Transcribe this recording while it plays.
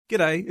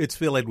G'day, it's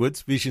Phil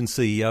Edwards, Vision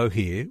CEO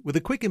here, with a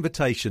quick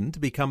invitation to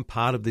become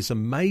part of this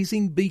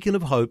amazing beacon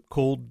of hope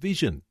called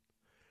Vision.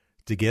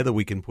 Together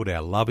we can put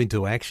our love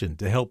into action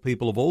to help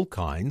people of all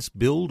kinds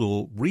build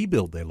or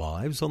rebuild their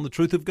lives on the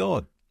truth of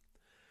God.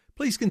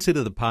 Please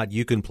consider the part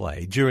you can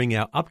play during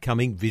our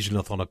upcoming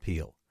Visionathon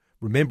appeal,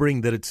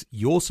 remembering that it's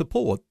your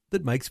support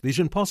that makes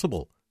Vision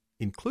possible,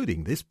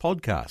 including this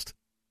podcast.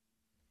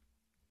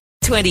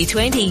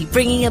 2020,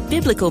 bringing a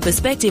biblical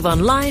perspective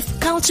on life,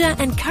 culture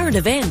and current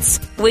events.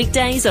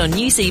 Weekdays on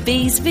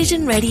UCB's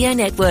Vision Radio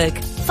Network.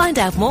 Find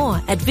out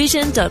more at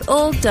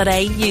vision.org.au.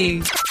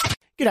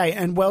 G'day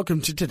and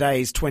welcome to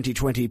today's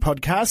 2020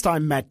 podcast.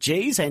 I'm Matt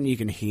Gees and you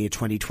can hear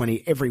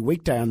 2020 every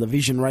weekday on the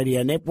Vision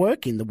Radio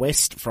Network in the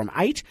West from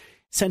 8,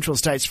 Central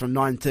States from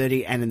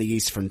 9:30 and in the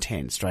East from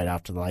 10, straight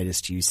after the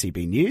latest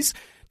UCB news.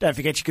 Don't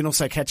forget you can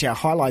also catch our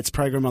highlights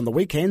program on the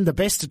weekend, the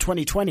best of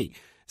 2020.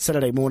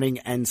 Saturday morning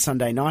and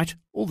Sunday night.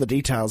 All the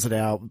details at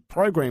our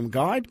program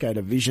guide. Go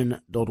to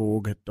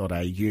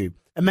vision.org.au.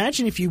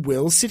 Imagine, if you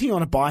will, sitting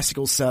on a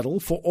bicycle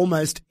saddle for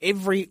almost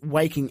every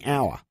waking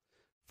hour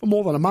for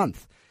more than a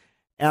month.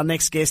 Our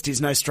next guest is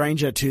no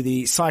stranger to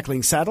the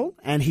cycling saddle,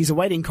 and he's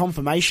awaiting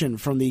confirmation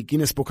from the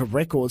Guinness Book of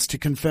Records to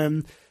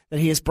confirm that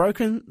he has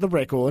broken the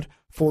record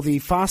for the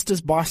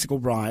fastest bicycle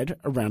ride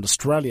around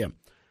Australia.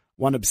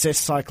 One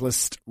obsessed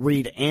cyclist,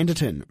 Reid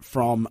Anderton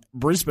from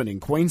Brisbane in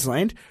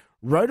Queensland,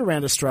 rode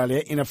around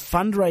Australia in a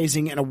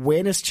fundraising and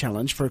awareness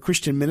challenge for a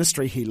Christian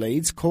ministry he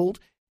leads called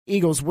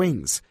Eagle's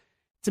Wings.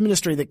 It's a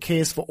ministry that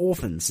cares for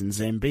orphans in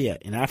Zambia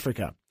in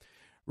Africa.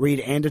 Reid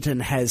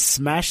Anderton has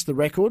smashed the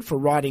record for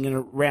riding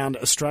around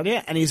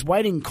Australia and is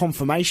waiting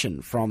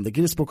confirmation from the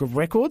Guinness Book of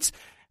Records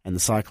and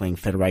the Cycling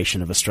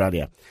Federation of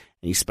Australia.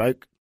 And he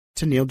spoke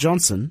to Neil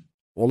Johnson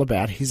all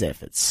about his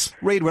efforts.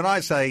 Reid, when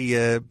I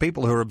say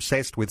people who are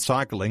obsessed with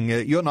cycling,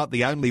 you're not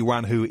the only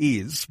one who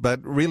is,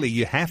 but really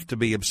you have to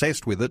be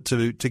obsessed with it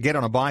to get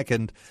on a bike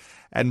and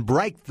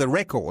break the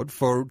record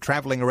for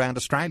travelling around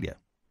Australia.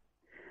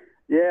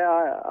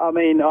 Yeah, I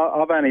mean,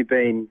 I've only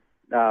been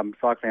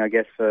cycling, I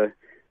guess, for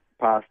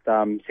the past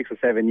 6 or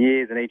 7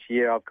 years, and each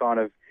year I've kind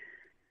of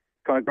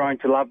grown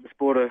to love the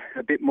sport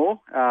a bit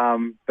more.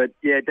 But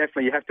yeah,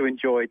 definitely you have to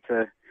enjoy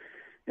to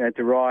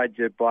ride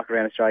your bike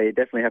around Australia. You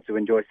definitely have to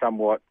enjoy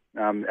somewhat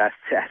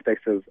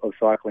aspects of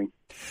cycling.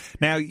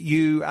 Now,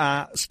 you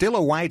are still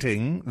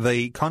awaiting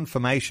the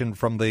confirmation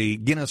from the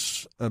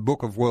Guinness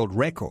Book of World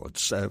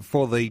Records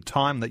for the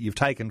time that you've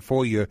taken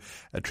for your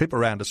trip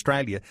around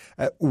Australia.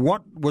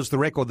 What was the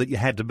record that you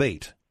had to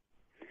beat?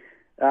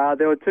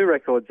 There were two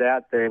records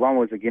out there. One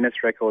was a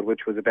Guinness record,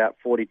 which was about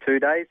 42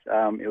 days.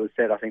 It was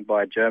set, I think,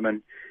 by a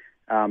German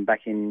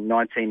back in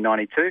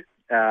 1992.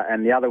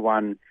 And the other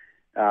one,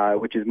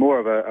 which is more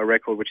of a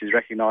record which is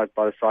recognised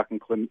by the cycling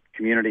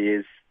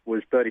community,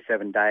 was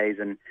 37 days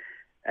and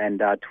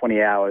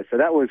 20 hours. So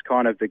that was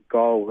kind of the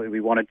goal that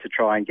we wanted to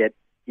try and get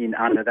in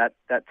under that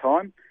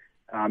time.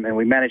 And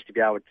we managed to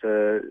be able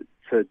to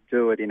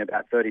do it in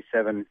about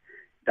 37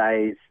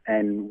 days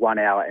and 1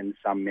 hour and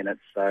some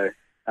minutes. So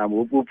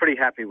we're pretty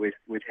happy with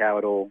how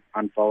it all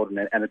unfolded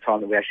and the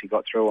time that we actually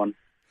got through on.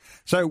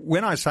 So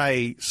when I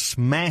say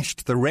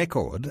smashed the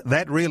record,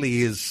 that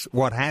really is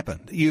what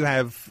happened. You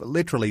have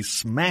literally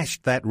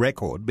smashed that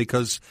record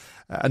because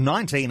a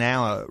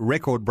 19-hour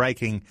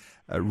record-breaking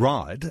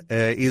ride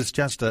is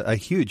just a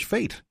huge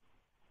feat.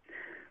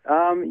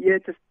 Yeah,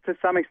 to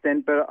some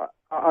extent, but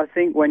I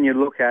think when you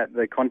look at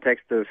the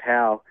context of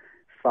how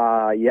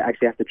far you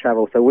actually have to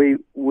travel, so we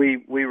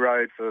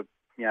rode for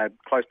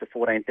close to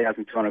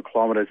 14,200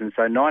 kilometres, and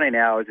so 19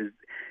 hours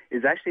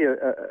is actually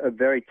a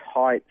very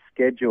tight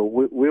schedule.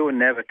 We were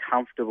never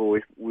comfortable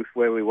with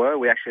where we were.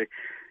 We actually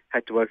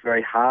had to work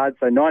very hard.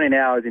 So 19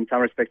 hours in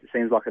some respects it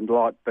seems like a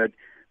lot, but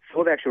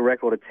for the actual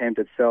record attempt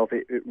itself,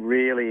 it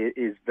really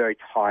is very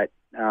tight.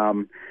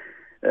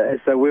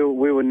 So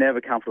we were never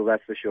comfortable,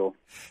 that's for sure.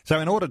 So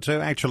in order to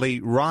actually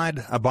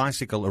ride a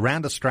bicycle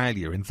around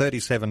Australia in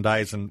 37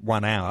 days and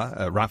 1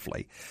 hour,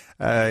 roughly,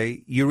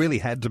 you really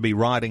had to be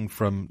riding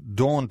from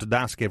dawn to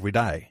dusk every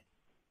day.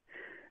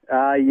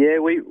 Yeah,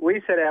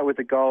 we set out with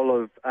the goal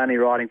of only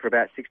riding for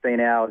about 16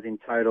 hours in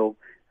total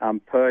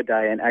per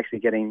day and actually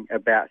getting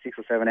about 6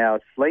 or 7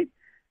 hours sleep.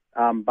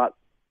 But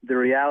the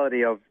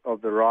reality of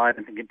the ride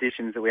and the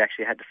conditions that we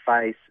actually had to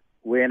face,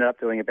 we ended up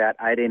doing about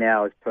 18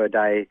 hours per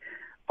day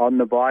on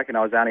the bike, and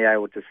I was only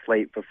able to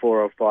sleep for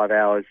 4 or 5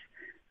 hours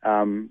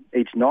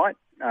each night.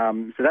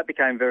 So that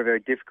became very, very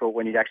difficult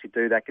when you actually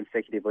do that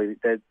consecutively.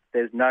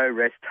 There's no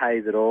rest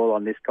days at all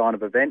on this kind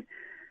of event,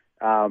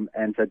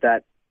 and so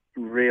that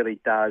really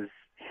does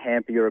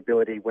hamper your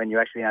ability when you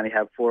actually only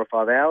have 4 or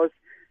 5 hours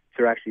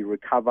to actually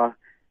recover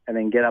and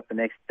then get up the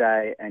next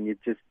day and you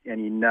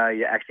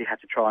actually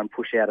have to try and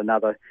push out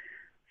another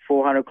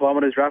 400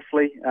 kilometres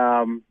roughly.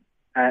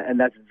 And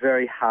that's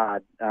very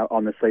hard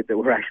on the sleep that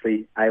we're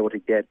actually able to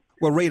get.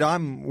 Well, Reid,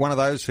 I'm one of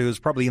those who is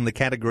probably in the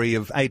category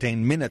of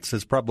 18 minutes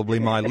is probably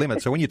my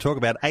limit. So when you talk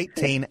about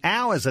 18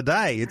 hours a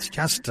day, it's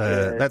just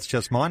that's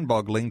just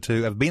mind-boggling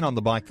to have been on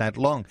the bike that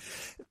long.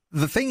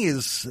 The thing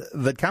is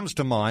that comes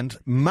to mind,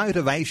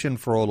 motivation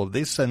for all of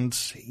this, and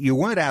you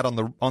weren't out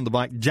on the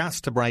bike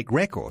just to break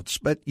records,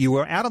 but you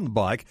were out on the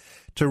bike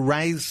to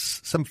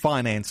raise some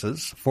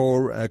finances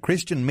for a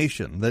Christian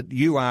mission that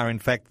you are, in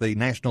fact, the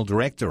national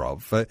director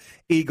of,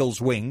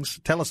 Eagles Wings.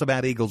 Tell us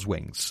about Eagles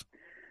Wings.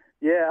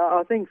 Yeah,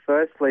 I think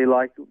firstly,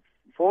 like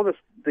for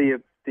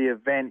the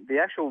event, the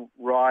actual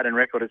ride and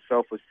record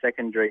itself was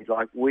secondary.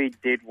 Like we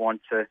did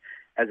want to,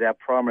 as our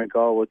primary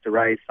goal was to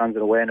raise funds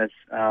and awareness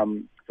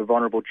for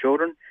vulnerable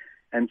children.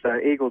 And so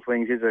Eagles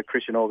Wings is a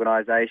Christian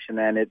organisation,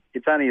 and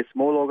it's only a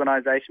small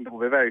organisation, but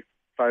we're very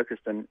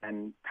focused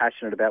and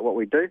passionate about what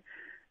we do,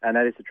 and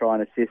that is to try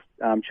and assist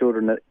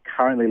children that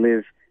currently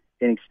live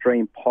in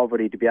extreme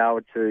poverty to be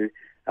able to,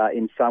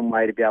 in some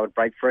way, to be able to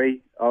break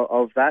free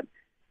of that.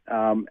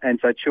 And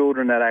so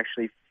children that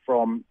actually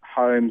from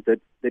homes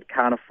that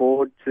can't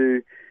afford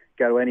to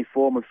go to any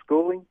form of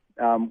schooling,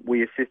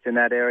 we assist in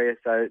that area.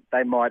 So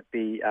they might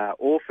be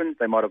orphans,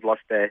 they might have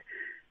lost their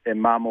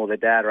mum or their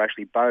dad, or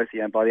actually both.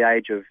 By the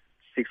age of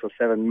 6 or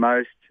 7,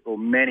 most or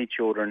many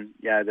children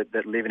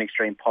that live in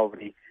extreme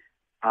poverty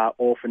are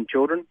orphan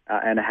children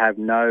and have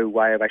no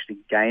way of actually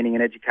gaining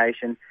an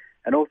education.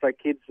 And also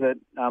kids that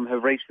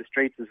have reached the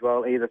streets as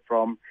well, either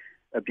from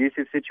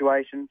abusive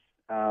situations,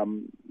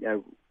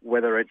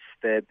 whether it's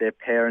their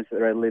parents that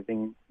they're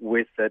living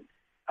with that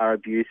are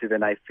abusive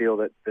and they feel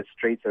that the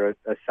streets are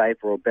a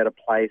safer or a better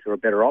place or a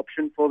better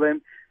option for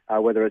them,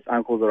 whether it's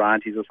uncles or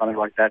aunties or something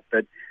like that.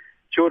 But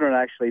children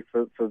actually,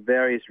 for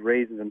various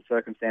reasons and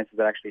circumstances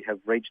that actually have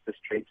reached the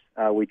streets,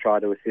 we try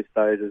to assist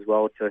those as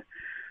well to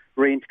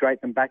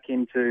reintegrate them back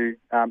into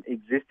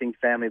existing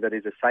family that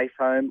is a safe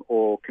home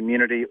or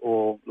community,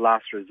 or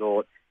last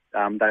resort,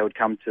 they would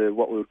come to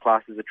what we would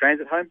class as a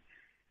transit home,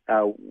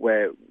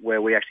 where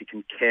we actually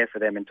can care for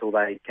them until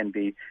they can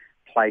be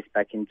placed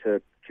back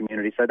into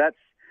community. So that's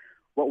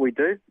what we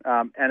do,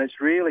 and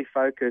it's really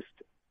focused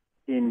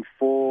in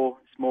 4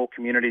 small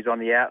communities on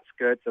the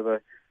outskirts of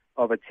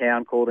a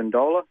town called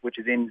Ndola, which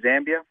is in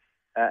Zambia,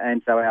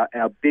 and so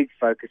our big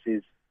focus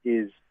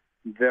is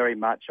very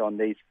much on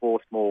these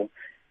 4 small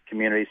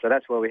communities. So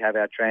that's where we have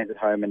our transit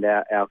home and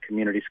our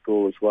community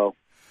school as well.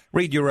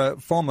 Reid, you're a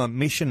former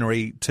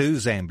missionary to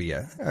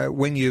Zambia.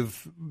 When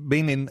you've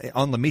been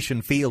on the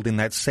mission field in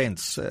that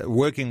sense,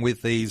 working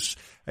with these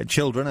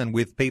children and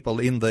with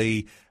people in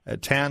the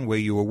town where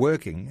you were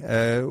working,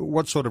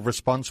 what sort of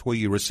response were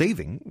you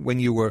receiving when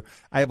you were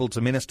able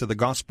to minister the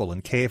gospel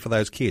and care for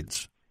those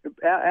kids?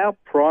 Our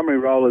primary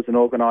role as an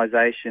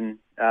organisation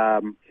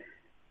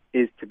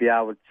is to be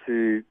able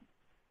to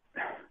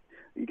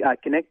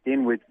connect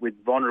in with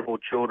vulnerable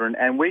children,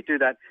 and we do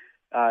that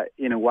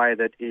in a way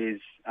that is,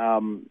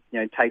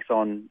 takes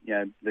on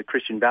the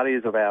Christian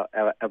values of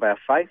our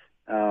faith.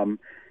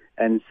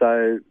 And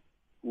so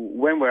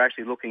when we're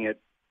actually looking at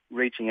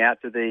reaching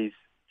out to these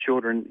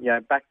children,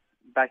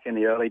 back in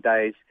the early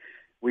days,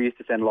 we used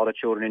to send a lot of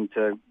children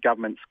into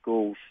government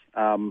schools.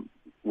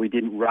 We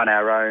didn't run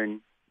our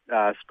own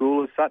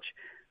school as such,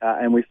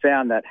 and we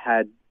found that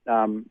had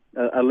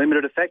a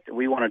limited effect.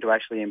 We wanted to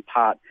actually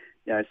impart,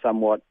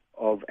 somewhat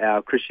of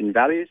our Christian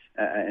values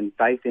and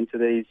faith into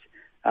these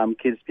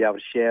kids to be able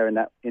to share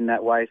in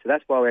that way. So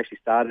that's why we actually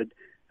started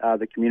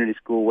the community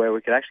school, where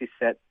we could actually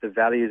set the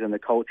values and the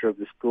culture of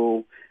the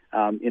school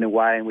in a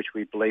way in which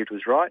we believed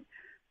was right.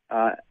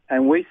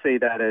 And we see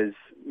that as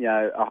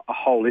a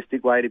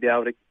holistic way to be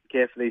able to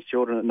care for these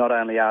children. That not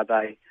only are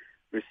they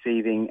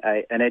receiving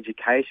an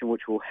education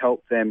which will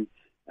help them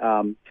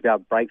to be able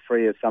to break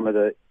free of some of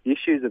the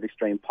issues of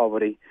extreme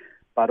poverty,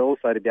 but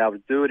also to be able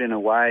to do it in a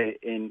way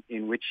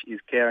in which is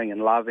caring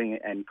and loving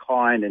and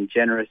kind and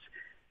generous,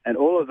 and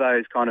all of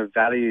those kind of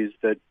values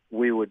that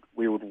we would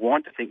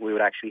want to think we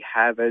would actually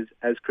have as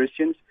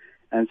Christians.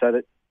 And so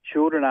that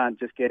children aren't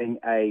just getting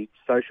a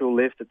social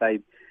lift, that they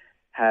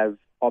have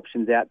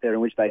options out there in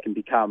which they can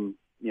become,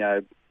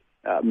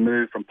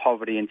 move from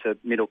poverty into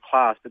middle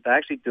class, but they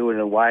actually do it in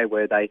a way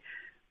where they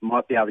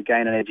might be able to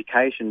gain an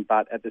education,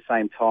 but at the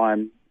same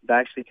time, they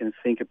actually can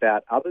think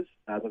about others,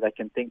 that they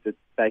can think that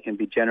they can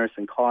be generous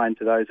and kind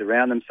to those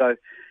around them. So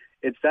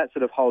it's that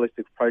sort of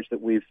holistic approach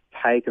that we've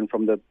taken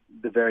from the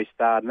very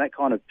start, and that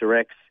kind of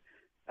directs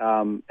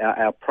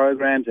our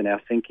programs and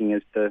our thinking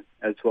as to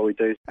what we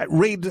do.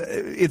 Reid,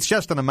 it's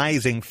just an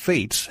amazing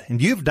feat,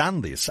 and you've done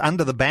this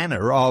under the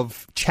banner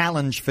of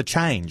Challenge for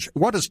Change.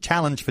 What does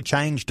Challenge for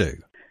Change do?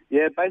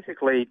 Yeah,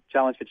 basically,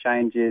 Challenge for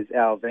Change is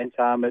our event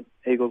arm at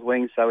Eagles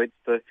Wings. So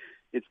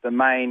it's the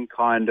main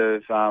kind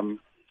of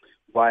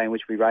way in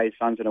which we raise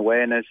funds and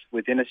awareness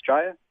within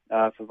Australia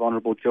for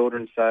vulnerable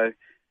children. So,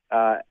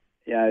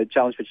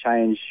 Challenge for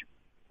Change,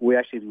 we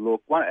actually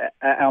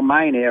our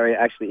main area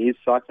actually is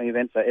cycling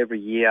events. So every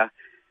year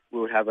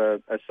we would have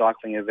a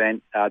cycling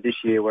event. This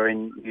year we're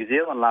in New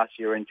Zealand, last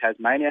year we're in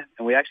Tasmania,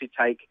 and we actually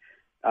take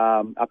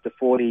up to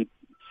 40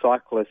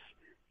 cyclists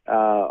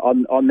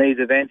on these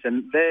events,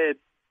 and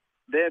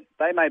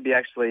they may be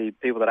actually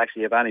people that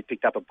actually have only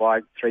picked up a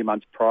bike 3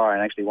 months prior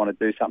and actually want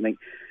to do something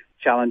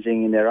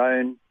challenging in their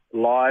own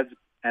lives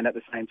and at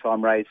the same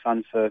time raise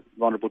funds for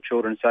vulnerable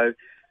children. So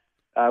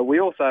we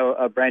also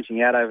are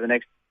branching out over the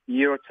next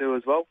year or two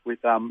as well with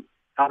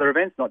other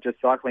events, not just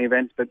cycling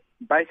events, but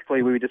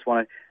basically we just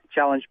want to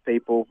challenge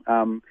people.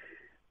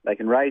 They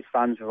can raise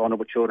funds for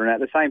vulnerable children at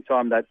the same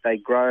time that they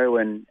grow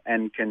and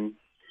can,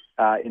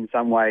 in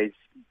some ways,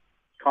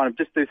 kind of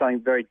just do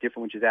something very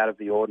different, which is out of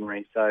the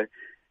ordinary. So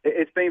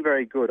it's been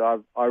very good.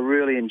 I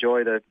really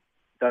enjoy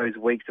those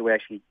weeks that we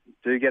actually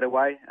do get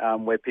away,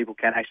 where people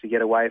can actually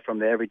get away from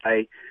their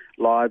everyday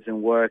lives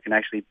and work and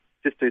actually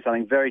just do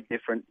something very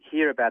different,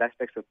 hear about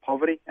aspects of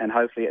poverty, and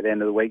hopefully at the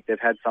end of the week they've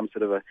had some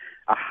sort of a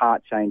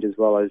heart change as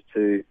well as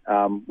to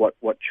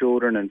what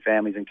children and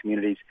families and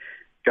communities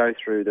go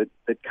through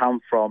that come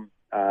from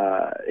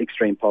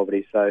extreme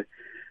poverty. So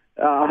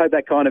I hope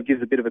that kind of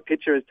gives a bit of a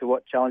picture as to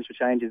what Challenge for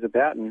Change is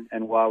about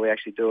and why we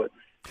actually do it.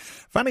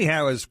 Funny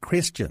how as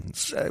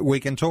Christians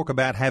we can talk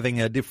about having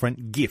a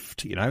different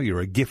gift. You know, you're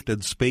a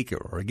gifted speaker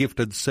or a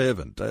gifted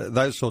servant,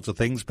 those sorts of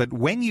things. But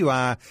when you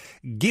are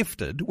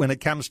gifted when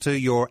it comes to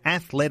your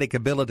athletic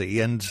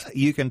ability and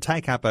you can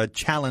take up a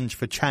challenge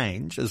for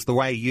change as the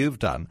way you've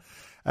done,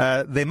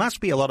 there must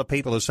be a lot of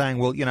people who are saying,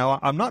 well, you know,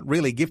 I'm not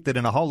really gifted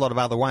in a whole lot of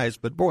other ways,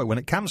 but boy, when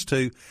it comes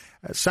to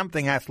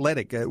something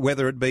athletic,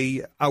 whether it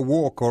be a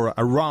walk or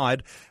a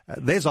ride,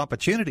 there's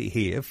opportunity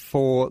here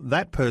for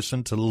that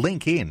person to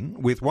link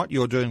in with what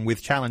you're doing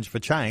with Challenge for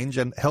Change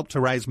and help to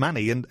raise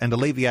money and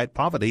alleviate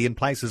poverty in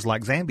places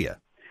like Zambia.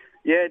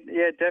 Yeah,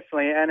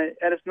 definitely. And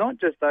it's not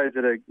just those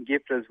that are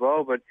gifted as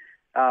well, but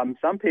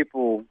some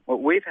people,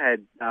 we've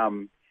had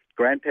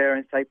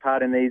grandparents take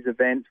part in these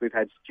events. We've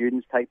had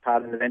students take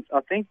part in events.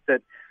 I think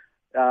that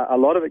a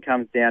lot of it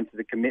comes down to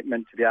the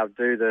commitment to be able to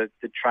do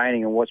the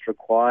training and what's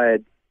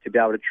required to be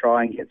able to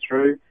try and get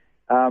through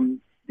the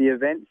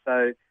event.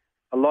 So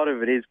a lot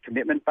of it is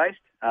commitment based.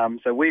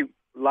 So we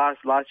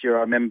last year,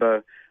 I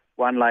remember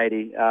one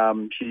lady.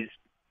 I'm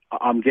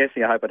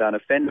guessing, I hope I don't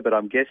offend her, but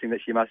I'm guessing that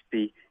she must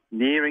be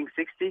nearing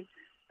 60.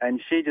 And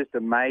she just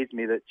amazed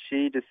me that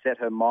she just set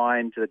her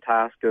mind to the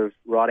task of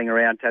riding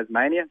around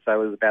Tasmania.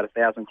 So it was about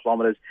 1,000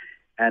 kilometres.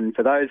 And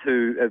for those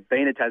who have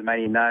been to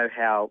Tasmania know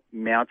how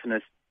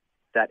mountainous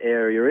that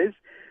area is.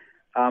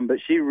 But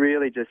she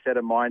really just set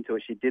her mind to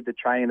it. She did the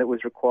training that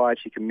was required.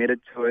 She committed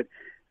to it.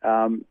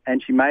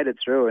 And she made it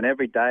through. And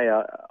every day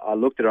I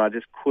looked at her and I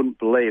just couldn't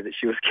believe that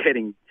she was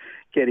getting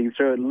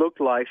through. It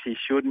looked like she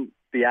shouldn't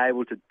be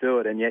able to do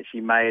it, and yet she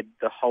made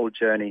the whole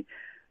journey.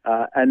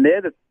 And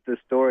they're the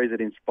stories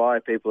that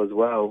inspire people as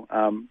well.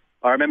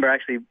 I remember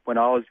actually when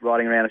I was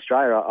riding around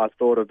Australia, I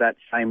thought of that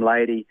same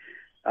lady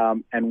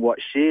and what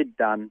she had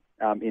done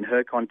in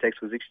her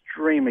context was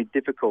extremely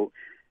difficult.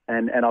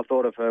 And I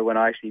thought of her when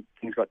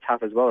things got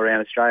tough as well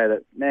around Australia,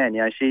 that, man,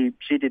 you know,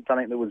 she did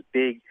something that was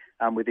big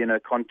within her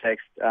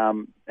context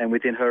and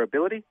within her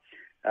ability.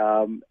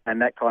 And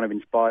that kind of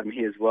inspired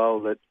me as well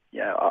that, you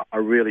know, I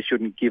really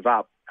shouldn't give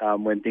up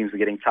when things were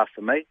getting tough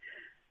for me.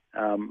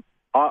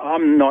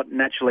 I'm not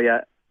naturally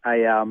a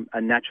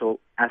natural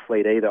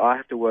athlete either. I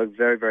have to work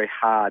very, very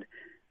hard,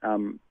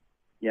 you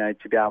know,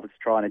 to be able to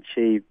try and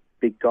achieve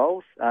big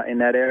goals in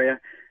that area.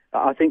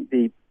 I think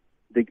the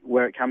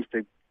where it comes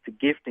to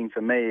gifting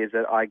for me is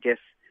that I guess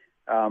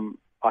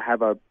I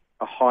have a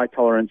high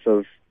tolerance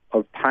of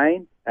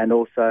pain, and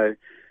also,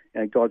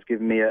 you know, God's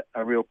given me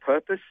a real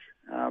purpose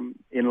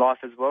in life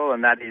as well,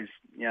 and that is,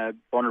 you know,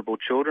 vulnerable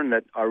children.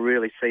 That I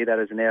really see that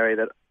as an area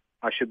that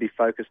I should be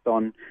focused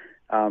on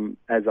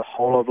as a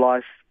whole of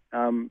life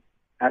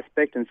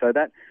aspect. And so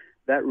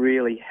that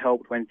really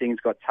helped when things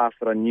got tough,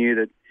 that I knew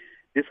that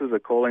this was a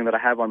calling that I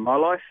have on my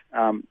life.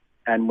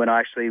 And when I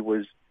actually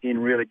was in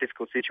really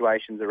difficult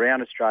situations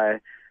around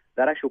Australia,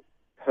 that actual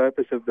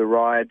purpose of the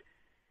ride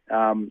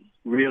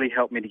really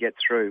helped me to get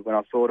through. When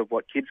I thought of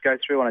what kids go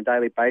through on a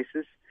daily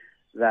basis,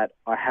 that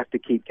I have to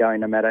keep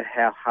going no matter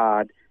how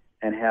hard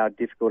and how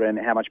difficult and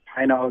how much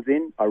pain I was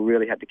in, I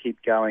really had to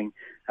keep going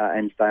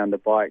and stay on the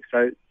bike.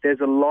 So there's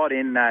a lot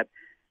in that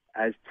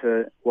as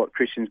to what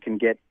Christians can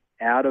get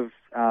out of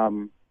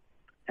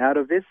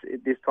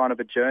this kind of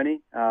a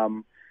journey,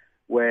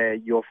 where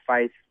your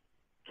faith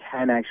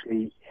can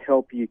actually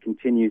help you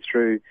continue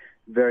through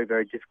very,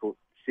 very difficult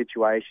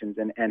situations,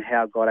 and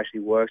how God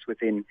actually works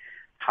within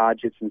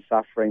hardships and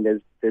suffering.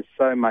 There's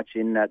so much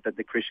in that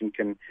the Christian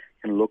can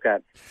look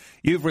at.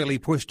 You've really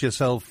pushed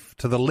yourself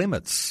to the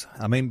limits.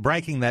 I mean,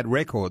 breaking that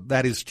record,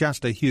 that is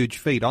just a huge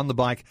feat. On the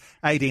bike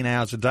 18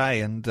 hours a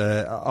day, and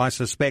I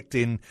suspect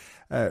in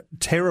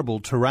terrible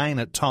terrain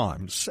at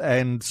times,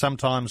 and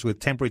sometimes with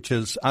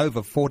temperatures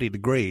over 40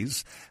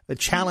 degrees. The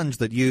challenge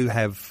that you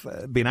have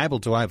been able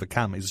to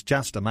overcome is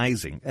just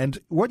amazing. And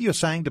what you're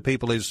saying to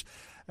people is,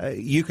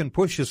 you can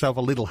push yourself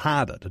a little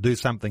harder to do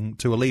something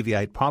to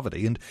alleviate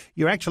poverty, and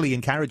you're actually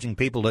encouraging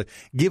people to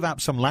give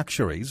up some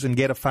luxuries and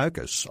get a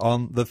focus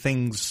on the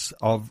things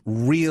of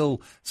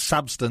real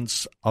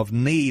substance, of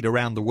need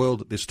around the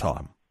world at this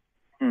time.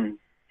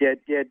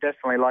 Yeah,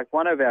 definitely. Like,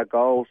 one of our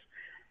goals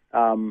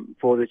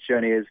for this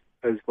journey is,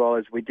 as well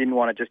as, we didn't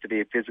want it just to be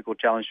a physical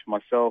challenge for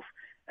myself,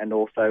 and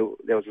also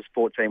there was a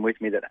sport team with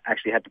me that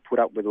actually had to put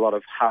up with a lot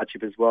of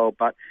hardship as well,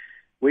 but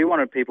we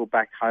wanted people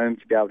back home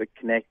to be able to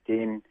connect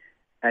in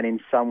and in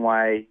some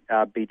way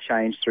be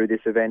changed through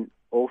this event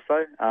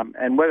also.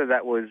 And whether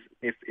that was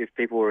if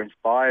people were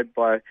inspired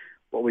by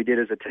what we did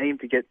as a team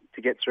to get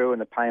through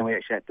and the pain we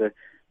actually had to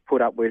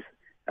put up with,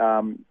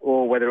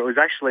 or whether it was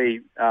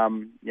actually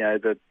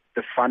the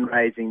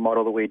fundraising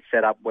model that we'd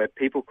set up where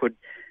people could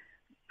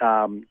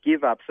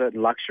give up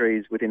certain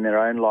luxuries within their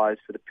own lives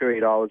for the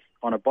period I was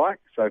on a bike.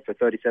 So for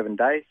 37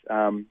 days,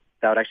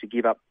 they would actually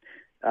give up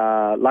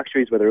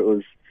luxuries, whether it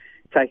was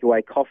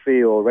takeaway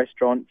coffee or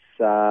restaurants,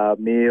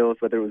 meals,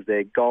 whether it was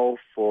their golf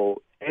or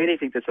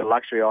anything that's a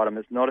luxury item.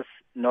 It's not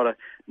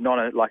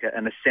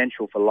an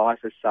essential for life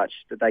as such,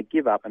 that they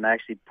give up and they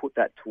actually put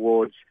that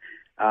towards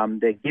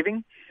their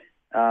giving.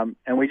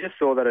 And we just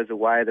saw that as a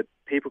way that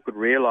people could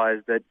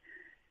realise that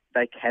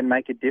they can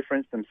make a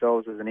difference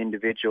themselves as an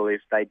individual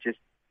if they just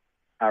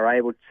are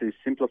able to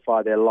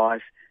simplify their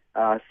life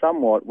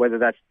somewhat, whether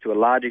that's to a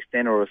large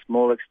extent or a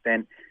small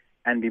extent,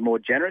 and be more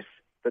generous,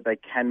 that they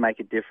can make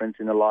a difference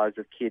in the lives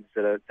of kids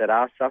that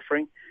are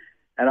suffering.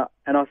 And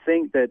I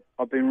think that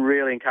I've been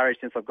really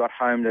encouraged since I've got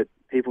home that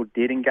people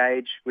did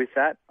engage with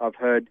that. I've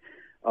heard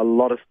a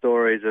lot of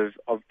stories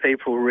of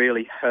people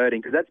really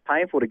hurting, because that's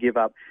painful to give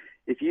up.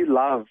 If you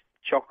love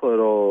chocolate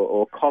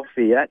or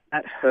coffee,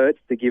 that hurts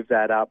to give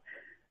that up.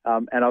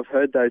 And I've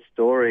heard those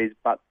stories,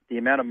 but the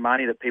amount of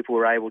money that people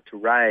were able to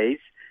raise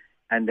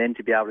and then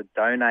to be able to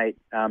donate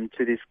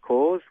to this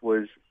cause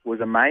was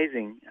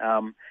amazing.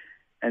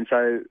 And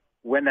so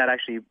when that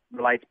actually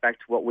relates back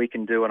to what we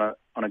can do on a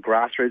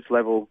grassroots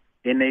level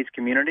in these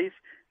communities,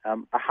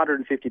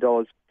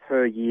 $150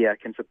 per year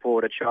can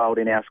support a child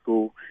in our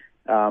school,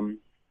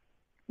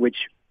 which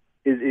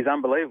is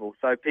unbelievable.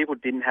 So people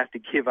didn't have to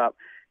give up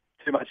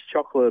too much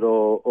chocolate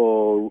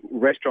or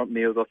restaurant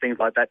meals or things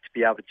like that to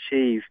be able to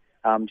achieve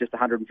just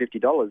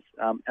 $150.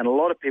 And a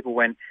lot of people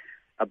went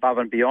above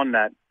and beyond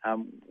that,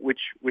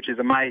 which is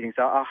amazing.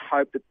 So I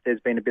hope that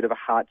there's been a bit of a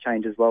heart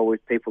change as well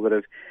with people that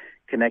have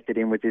connected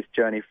in with this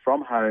journey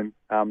from home,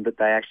 that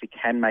they actually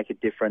can make a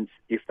difference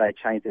if they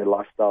change their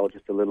lifestyle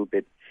just a little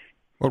bit.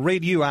 Well,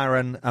 Reid, you are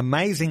an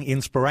amazing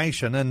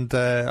inspiration, and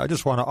I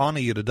just want to honour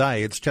you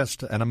today. It's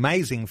just an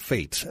amazing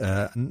feat.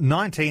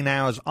 19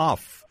 hours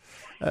off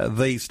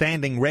the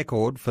standing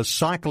record for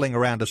cycling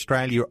around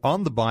Australia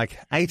on the bike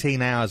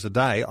 18 hours a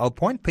day. I'll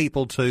point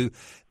people to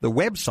the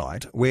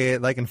website where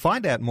they can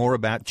find out more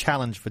about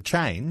Challenge for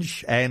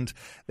Change, and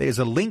there's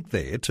a link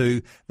there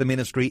to the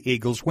ministry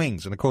Eagles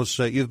Wings. And of course,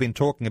 you've been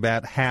talking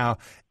about how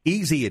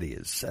easy it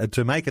is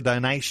to make a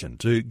donation,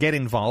 to get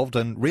involved,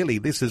 and really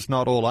this is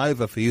not all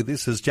over for you.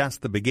 This is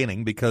just the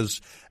beginning, because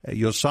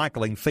your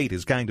cycling feat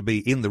is going to be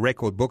in the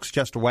record books,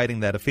 just awaiting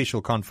that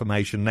official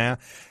confirmation now.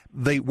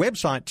 The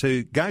website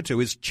to go to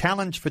is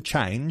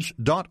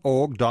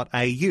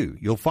challengeforchange.org.au.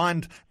 You'll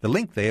find the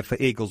link there for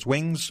Eagles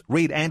Wings.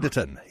 Reid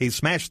Anderton, he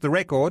smashed the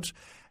record.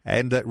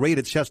 And Reid,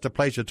 it's just a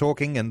pleasure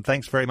talking, and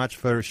thanks very much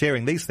for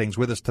sharing these things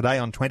with us today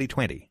on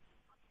 2020.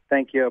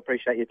 Thank you. I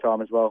appreciate your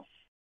time as well.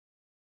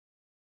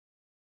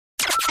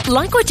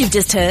 Like what you've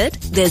just heard?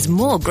 There's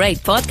more great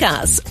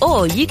podcasts,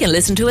 or you can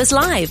listen to us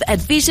live at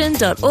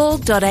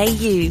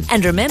vision.org.au.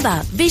 And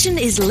remember, Vision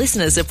is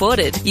listener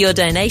supported. Your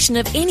donation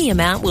of any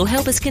amount will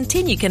help us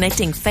continue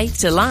connecting faith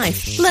to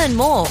life. Learn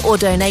more or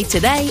donate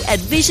today at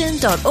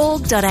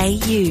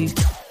vision.org.au.